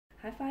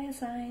Hi fire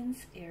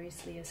signs,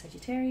 Aries, Leo,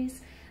 Sagittarius,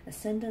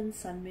 Ascendant,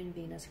 Sun, Moon,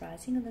 Venus,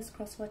 Rising, and this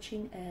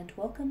cross-watching, and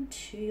welcome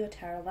to your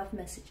Tarot Love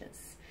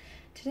Messages.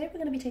 Today we're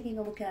going to be taking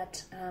a look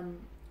at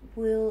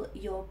will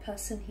your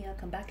person here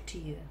come back to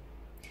you?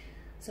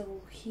 So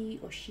will he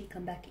or she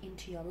come back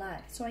into your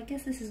life? So I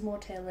guess this is more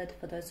tailored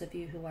for those of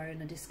you who are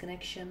in a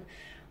disconnection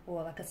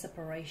or like a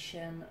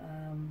separation,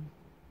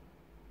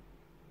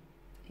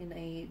 in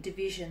a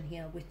division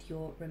here with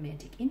your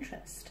romantic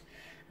interest.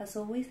 As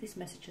always, these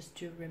messages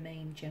do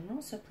remain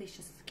general, so please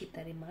just keep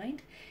that in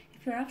mind.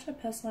 If you're after a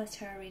personalized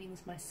tarot reading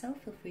with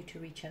myself, feel free to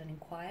reach out and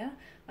inquire.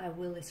 I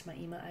will list my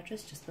email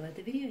address just below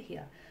the video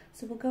here.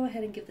 So we'll go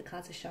ahead and give the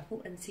cards a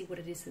shuffle and see what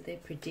it is that they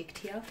predict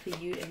here for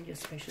you and your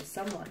special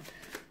someone.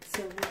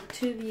 So will the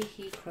two of you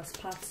here cross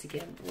paths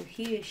again? Will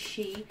he or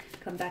she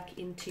come back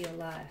into your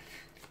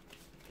life?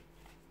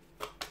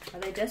 Are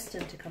they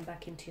destined to come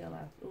back into your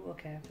life? Oh,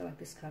 okay, I feel like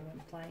this card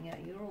went flying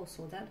out. You all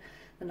saw that.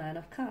 The Nine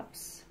of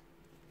Cups.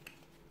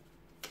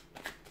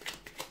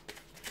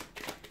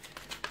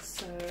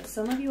 So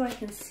some of you I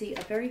can see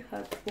are very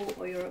hopeful,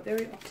 or you're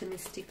very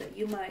optimistic that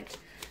you might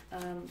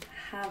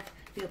have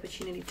the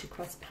opportunity to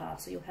cross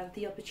paths, or you'll have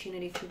the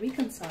opportunity to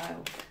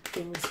reconcile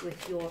things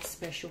with your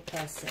special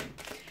person.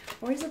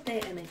 Or is it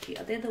their energy?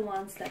 Are they the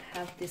ones that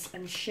have this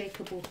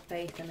unshakable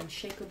faith and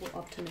unshakable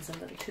optimism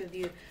that the two of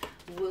you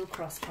will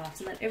cross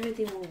paths and that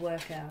everything will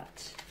work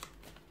out?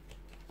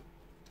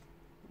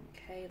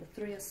 Okay, the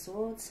Three of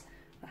Swords,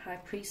 the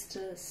High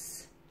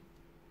Priestess,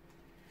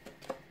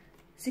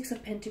 Six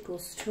of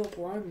Pentacles, Two of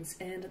Wands,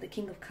 and the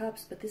King of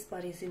Cups, but this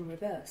body is in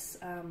reverse.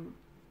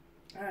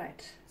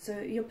 Alright, so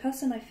your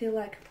person, I feel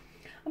like,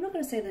 I'm not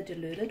going to say they're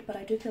deluded, but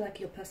I do feel like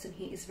your person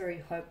here is very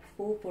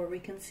hopeful for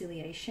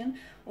reconciliation,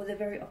 or they're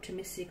very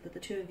optimistic that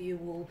the two of you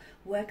will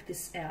work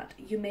this out.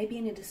 You may be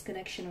in a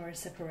disconnection or a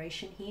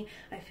separation here.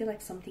 I feel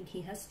like something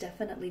here has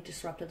definitely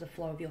disrupted the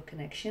flow of your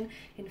connection.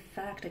 In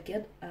fact, I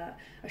get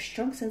a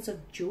strong sense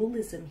of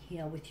dualism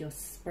here with your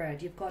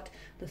spread. You've got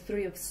the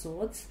Three of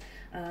Swords.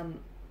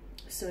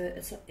 So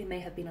it may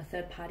have been a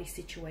third-party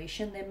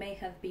situation. There may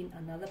have been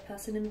another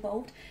person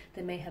involved.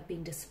 There may have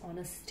been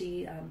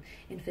dishonesty,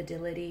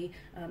 infidelity,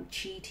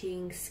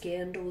 cheating,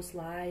 scandals,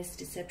 lies,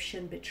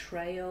 deception,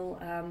 betrayal.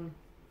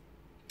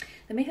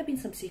 There may have been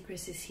some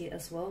secrecies here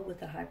as well with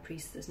the High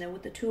Priestess. Now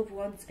with the Two of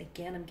Wands,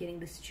 again, I'm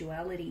getting this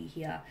duality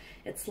here.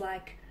 It's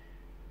like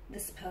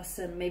this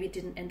person maybe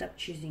didn't end up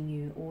choosing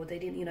you, or they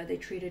didn't, they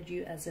treated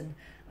you as an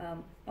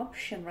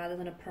option rather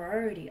than a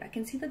priority. I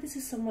can see that this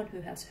is someone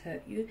who has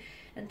hurt you,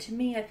 and to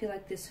me, I feel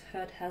like this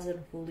hurt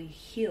hasn't fully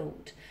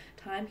healed.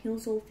 Time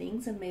heals all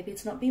things, and maybe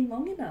it's not been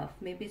long enough.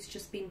 Maybe it's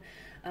just been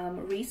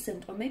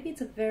recent, or maybe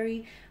it's a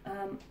very,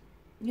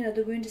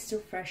 the wound is still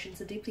fresh, and it's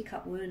a deeply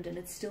cut wound, and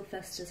it still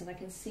festers, and I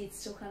can see it's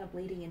still kind of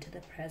bleeding into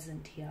the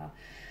present here.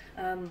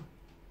 The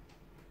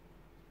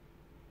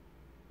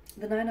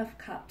Nine of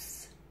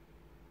Cups.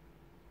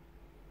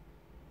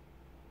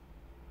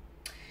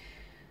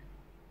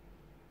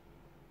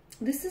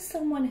 This is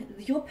someone,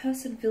 your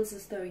person feels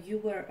as though you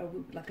were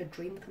like a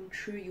dream come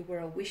true, you were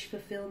a wish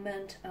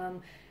fulfillment.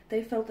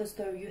 They felt as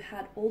though you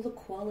had all the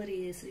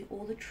qualities,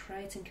 all the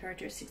traits and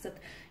characteristics that,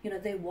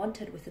 they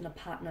wanted within a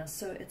partner.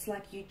 So it's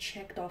like you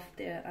checked off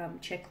their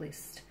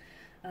checklist.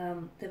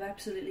 They've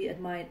absolutely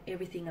admired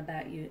everything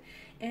about you.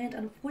 And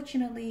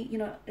unfortunately,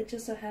 it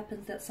just so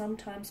happens that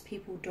sometimes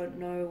people don't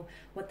know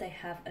what they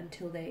have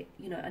until they,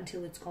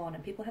 until it's gone.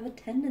 And people have a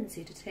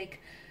tendency to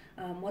take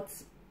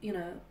what's,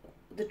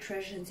 the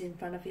treasures in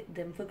front of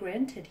them for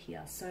granted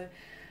here. So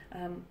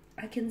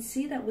I can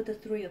see that with the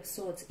Three of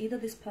Swords, either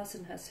this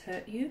person has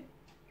hurt you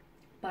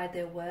by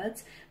their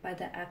words, by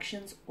their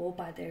actions, or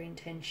by their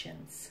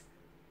intentions.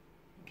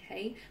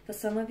 Okay, for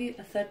some of you,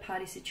 a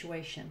third-party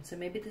situation. So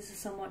maybe this is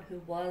someone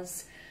who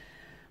was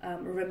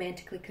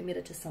romantically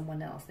committed to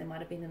someone else. They might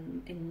have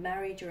been in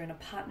marriage or in a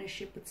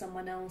partnership with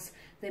someone else.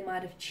 They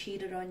might have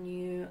cheated on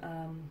you.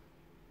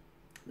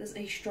 There's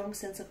a strong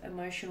sense of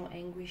emotional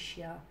anguish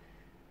here.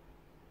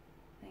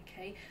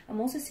 Okay,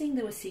 I'm also seeing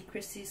there were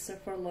secrecies, so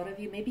for a lot of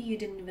you, maybe you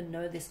didn't even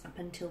know this up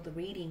until the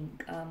reading.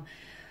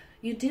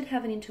 You did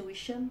have an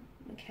intuition,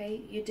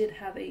 okay? You did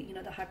have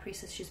the High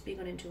Priestess, she's big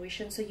on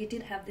intuition, so you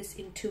did have this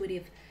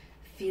intuitive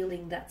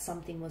feeling that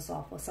something was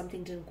off, or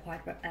something didn't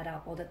quite add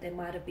up, or that there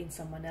might have been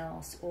someone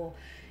else, or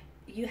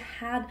you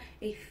had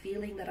a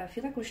feeling that I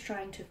feel like was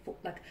trying to,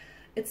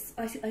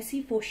 I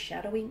see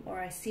foreshadowing, or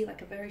I see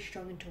like a very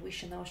strong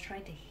intuition that was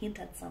trying to hint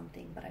at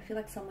something, but I feel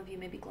like some of you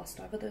maybe glossed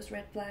over those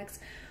red flags,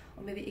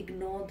 or maybe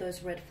ignored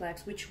those red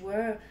flags,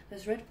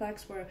 those red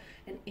flags were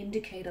an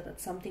indicator that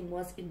something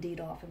was indeed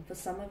off. And for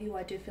some of you,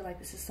 I do feel like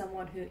this is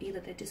someone who either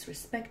they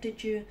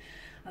disrespected you,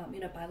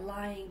 by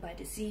lying, by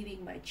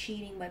deceiving, by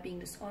cheating, by being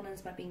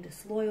dishonest, by being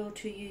disloyal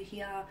to you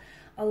here.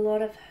 A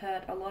lot of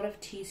hurt, a lot of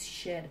tears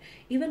shed.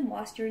 Even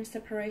whilst you're in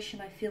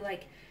separation, I feel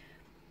like,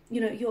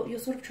 you're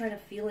sort of trying to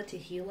feel it to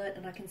heal it,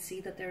 and I can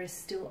see that there is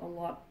still a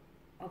lot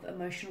of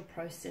emotional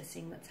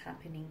processing that's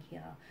happening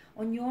here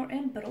on your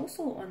end, but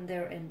also on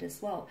their end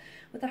as well.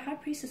 With the High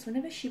Priestess,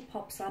 whenever she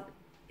pops up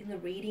in the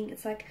reading,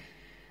 it's like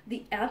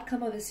the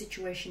outcome of the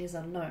situation is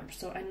unknown.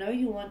 So I know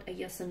you want a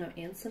yes or no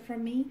answer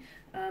from me,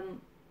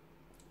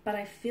 but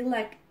I feel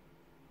like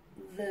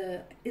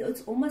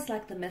it's almost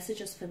like the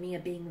messages for me are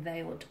being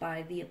veiled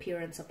by the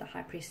appearance of the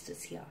High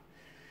Priestess here.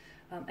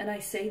 And I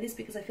say this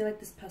because I feel like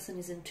this person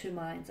is in two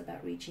minds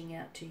about reaching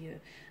out to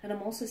you. And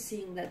I'm also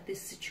seeing that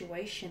this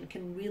situation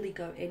can really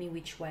go any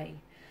which way.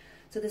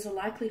 So there's a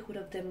likelihood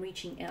of them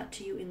reaching out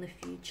to you in the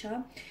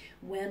future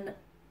when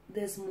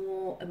there's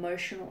more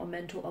emotional or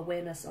mental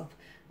awareness of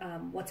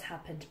what's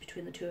happened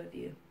between the two of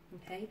you.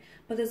 Okay?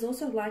 But there's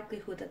also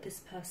likelihood that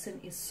this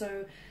person is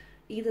so,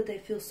 either they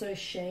feel so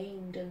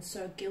ashamed and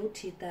so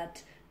guilty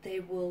that they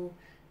will,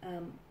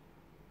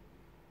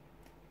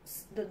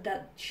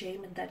 that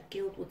shame and that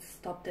guilt would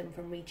stop them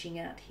from reaching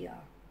out here.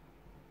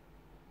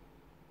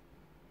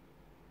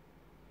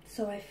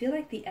 So I feel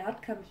like the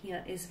outcome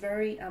here is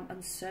very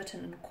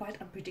uncertain and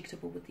quite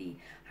unpredictable with the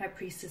High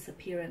Priestess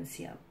appearance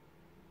here.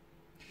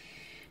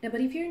 Now, but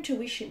if your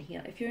intuition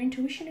here, if your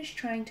intuition is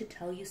trying to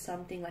tell you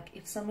something, like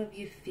if some of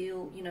you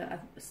feel, you know,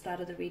 I've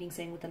started the reading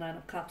saying with the Nine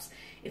of Cups,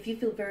 if you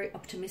feel very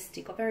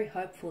optimistic or very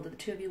hopeful that the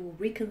two of you will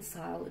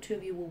reconcile, the two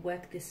of you will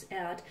work this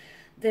out,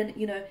 then,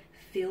 you know,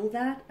 feel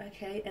that,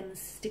 okay, and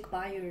stick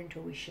by your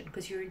intuition,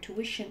 because your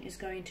intuition is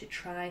going to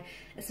try,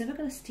 it's never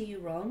going to steer you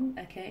wrong,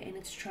 okay, and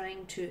it's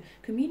trying to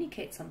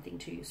communicate something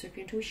to you. So if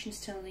your intuition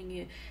is telling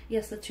you,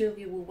 yes, the two of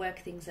you will work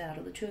things out,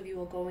 or the two of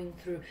you are going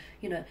through,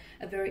 you know,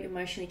 a very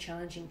emotionally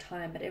challenging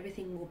time, but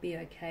everything will be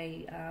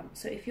okay.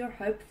 So if you're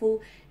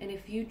hopeful, and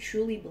if you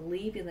truly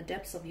believe in the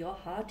depths of your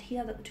heart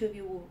here that the two of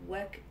you will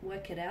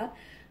work it out,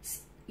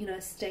 you know,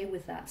 stay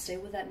with that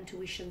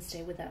intuition,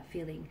 stay with that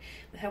feeling.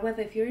 However,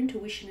 if your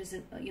intuition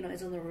isn't, you know,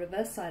 is on the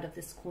reverse side of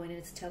this coin, and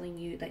it's telling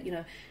you that, you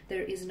know,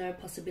 there is no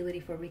possibility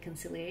for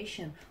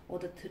reconciliation, or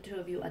that the two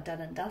of you are done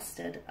and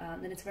dusted,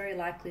 then it's very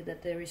likely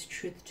that there is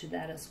truth to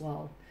that as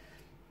well.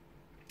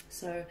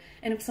 So,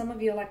 and if some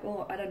of you are like,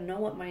 oh, I don't know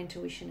what my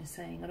intuition is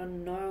saying, I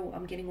don't know,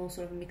 I'm getting all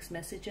sort of mixed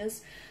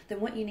messages,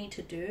 then what you need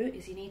to do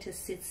is you need to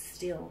sit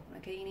still,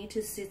 okay? You need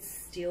to sit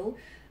still,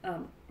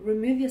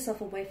 remove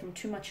yourself away from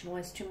too much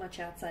noise, too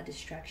much outside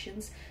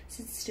distractions,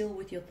 sit still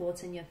with your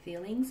thoughts and your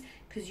feelings,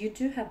 because you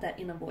do have that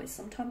inner voice.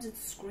 Sometimes it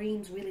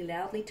screams really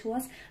loudly to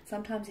us,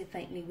 sometimes it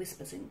faintly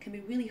whispers, and it can be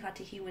really hard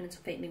to hear when it's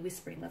faintly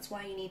whispering. That's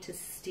why you need to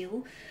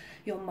still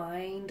your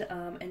mind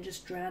and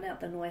just drown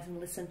out the noise and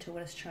listen to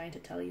what it's trying to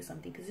tell you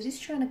something, because it is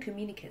trying to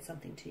communicate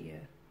something to you,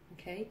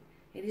 okay?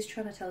 It is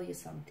trying to tell you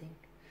something.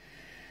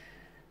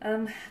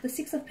 The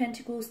Six of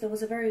Pentacles, there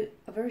was a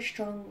very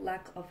strong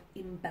lack of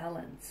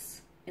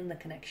imbalance in the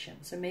connection.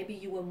 So maybe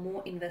you were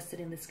more invested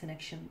in this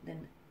connection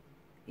than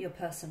your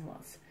person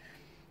was.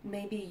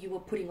 Maybe you were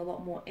putting a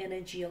lot more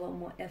energy, a lot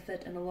more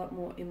effort, and a lot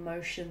more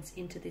emotions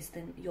into this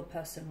than your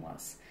person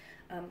was.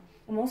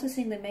 I'm also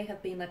seeing there may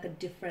have been like a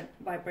different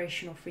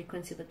vibrational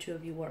frequency the two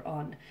of you were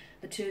on.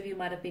 The two of you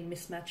might have been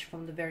mismatched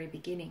from the very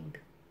beginning.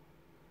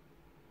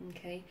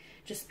 Okay,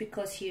 just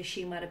because he or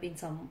she might have been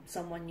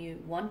someone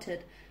you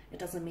wanted, it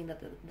doesn't mean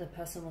that the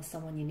person was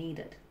someone you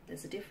needed.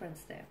 There's a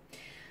difference there.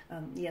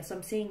 Yeah, so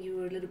I'm seeing you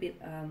were a little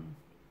bit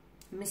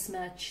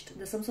mismatched.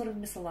 There's some sort of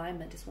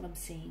misalignment is what I'm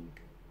seeing.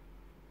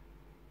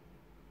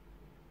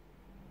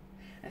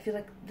 I feel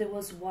like there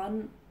was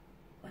one,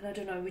 and I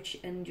don't know which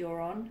end you're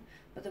on,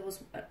 but there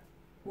was,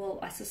 well,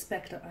 I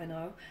suspect I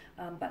know,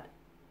 but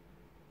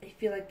I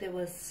feel like there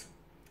was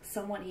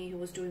someone here who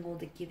was doing all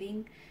the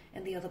giving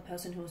and the other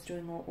person who was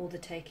doing all the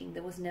taking.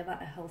 There was never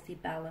a healthy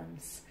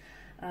balance.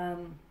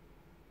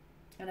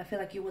 And I feel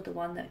like you were the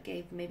one that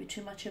gave maybe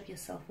too much of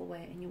yourself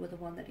away, and you were the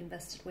one that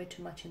invested way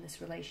too much in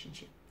this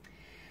relationship.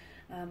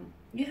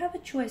 You have a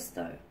choice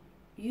though.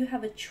 You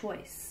have a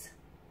choice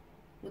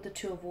with the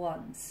Two of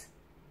Wands.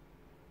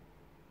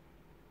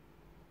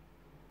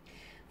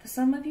 For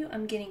some of you,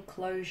 I'm getting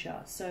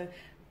closure. So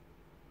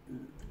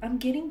I'm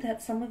getting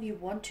that some of you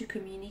want to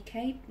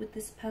communicate with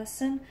this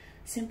person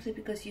simply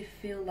because you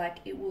feel like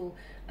it will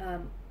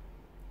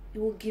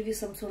give you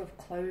some sort of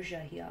closure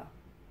here.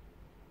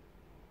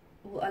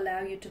 It will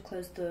allow you to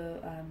close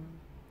the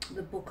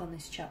book on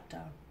this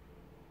chapter.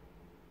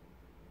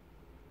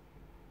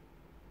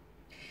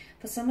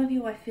 For some of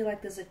you, I feel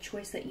like there's a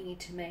choice that you need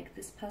to make.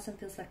 This person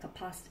feels like a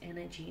past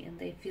energy, and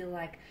they feel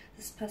like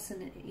this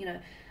person, you know,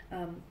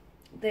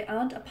 they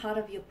aren't a part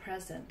of your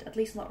present, at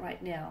least not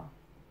right now.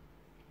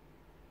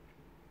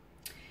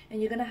 And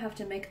you're going to have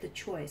to make the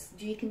choice.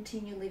 Do you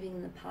continue living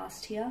in the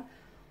past here,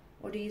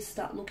 or do you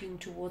start looking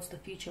towards the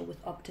future with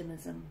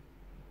optimism?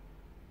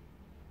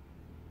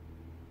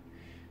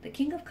 The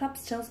King of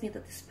Cups tells me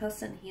that this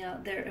person here,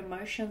 their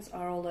emotions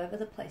are all over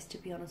the place, to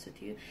be honest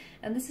with you.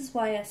 And this is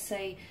why I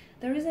say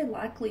there is a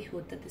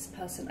likelihood that this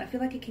person, I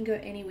feel like it can go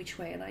any which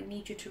way, and I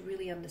need you to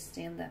really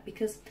understand that,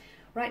 because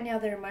right now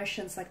their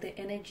emotions, like their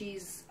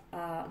energies,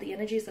 the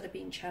energies that are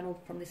being channeled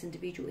from this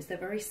individual they're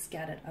very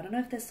scattered. I don't know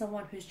if there's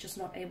someone who's just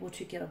not able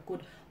to get a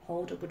good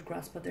hold, a good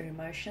grasp of their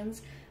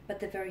emotions, but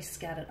they're very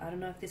scattered. I don't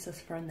know if this has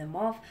thrown them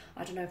off.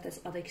 I don't know if there's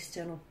other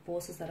external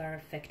forces that are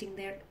affecting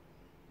their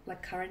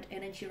like current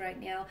energy right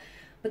now,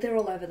 but they're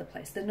all over the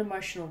place. They're an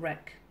emotional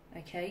wreck.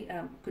 Okay,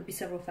 could be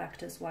several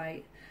factors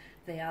why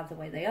they are the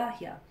way they are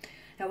here.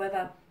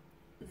 However,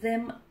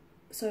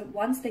 so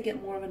once they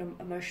get more of an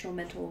emotional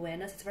mental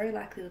awareness, it's very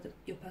likely that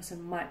your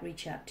person might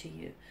reach out to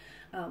you.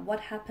 What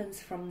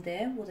happens from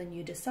there? Well, then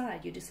you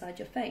decide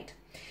your fate.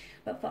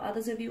 But for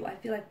others of you, I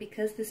feel like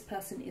because this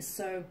person is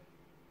so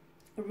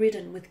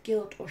ridden with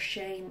guilt or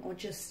shame, or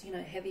just, you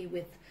know, heavy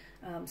with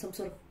some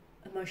sort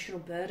of emotional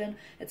burden,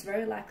 it's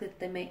very likely that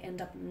they may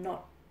end up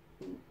not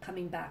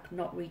coming back,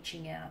 not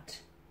reaching out.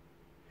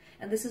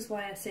 And this is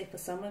why I say, for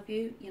some of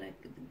you, you know,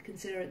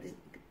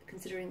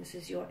 considering this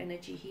is your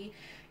energy here,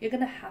 you're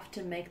going to have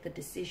to make the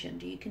decision.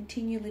 Do you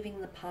continue living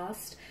in the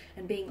past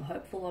and being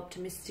hopeful,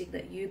 optimistic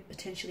that you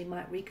potentially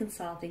might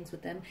reconcile things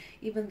with them,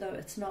 even though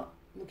it's not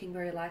looking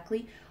very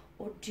likely?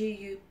 Or do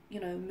you, you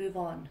know, move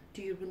on?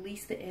 Do you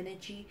release the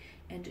energy,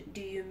 and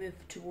do you move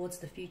towards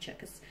the future?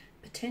 Because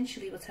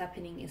potentially what's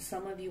happening is,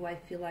 some of you, I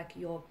feel like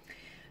you're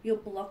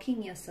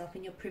blocking yourself,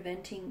 and you're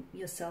preventing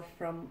yourself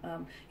from,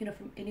 you know,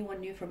 from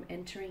anyone new from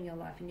entering your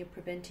life, and you're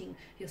preventing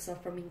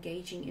yourself from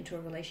engaging into a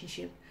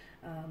relationship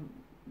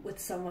with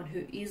someone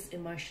who is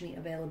emotionally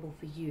available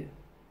for you.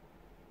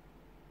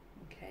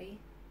 Okay.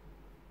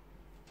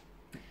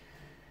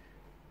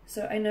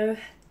 So I know,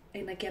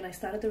 and again, I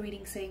started the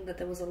reading saying that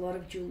there was a lot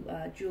of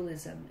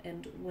dualism,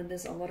 and when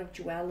there's a lot of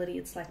duality,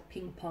 it's like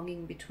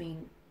ping-ponging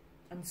between,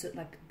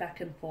 like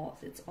back and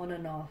forth. It's on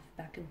and off,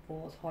 back and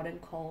forth, hot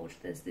and cold.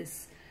 There's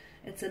this,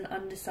 it's an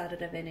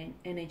undecided of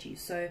energy.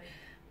 So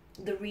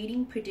the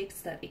reading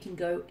predicts that it can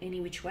go any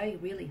which way,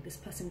 really. This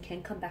person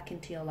can come back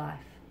into your life.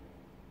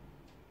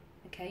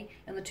 Okay,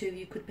 and the two of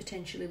you could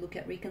potentially look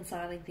at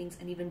reconciling things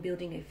and even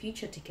building a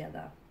future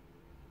together.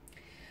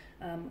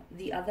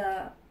 The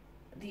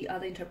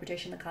other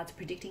interpretation the card's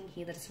predicting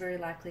here, that it's very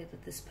likely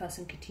that this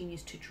person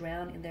continues to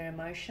drown in their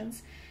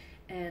emotions,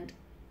 and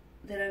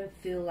they don't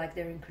feel like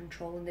they're in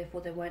control, and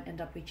therefore they won't end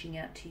up reaching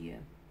out to you.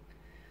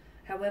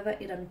 However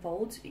it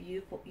unfolds,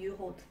 you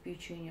hold the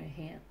future in your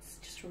hands.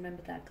 Just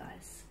remember that,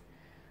 guys.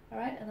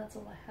 Alright, and that's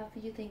all I have for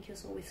you. Thank you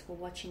as always for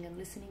watching and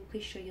listening.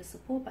 Please show your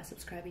support by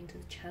subscribing to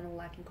the channel,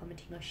 liking,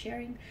 commenting, or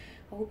sharing.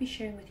 I will be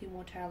sharing with you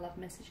more tarot love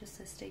messages,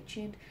 so stay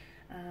tuned.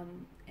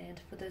 And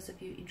for those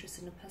of you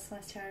interested in a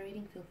personalized tarot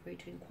reading, feel free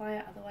to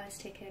inquire. Otherwise,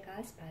 take care,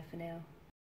 guys. Bye for now.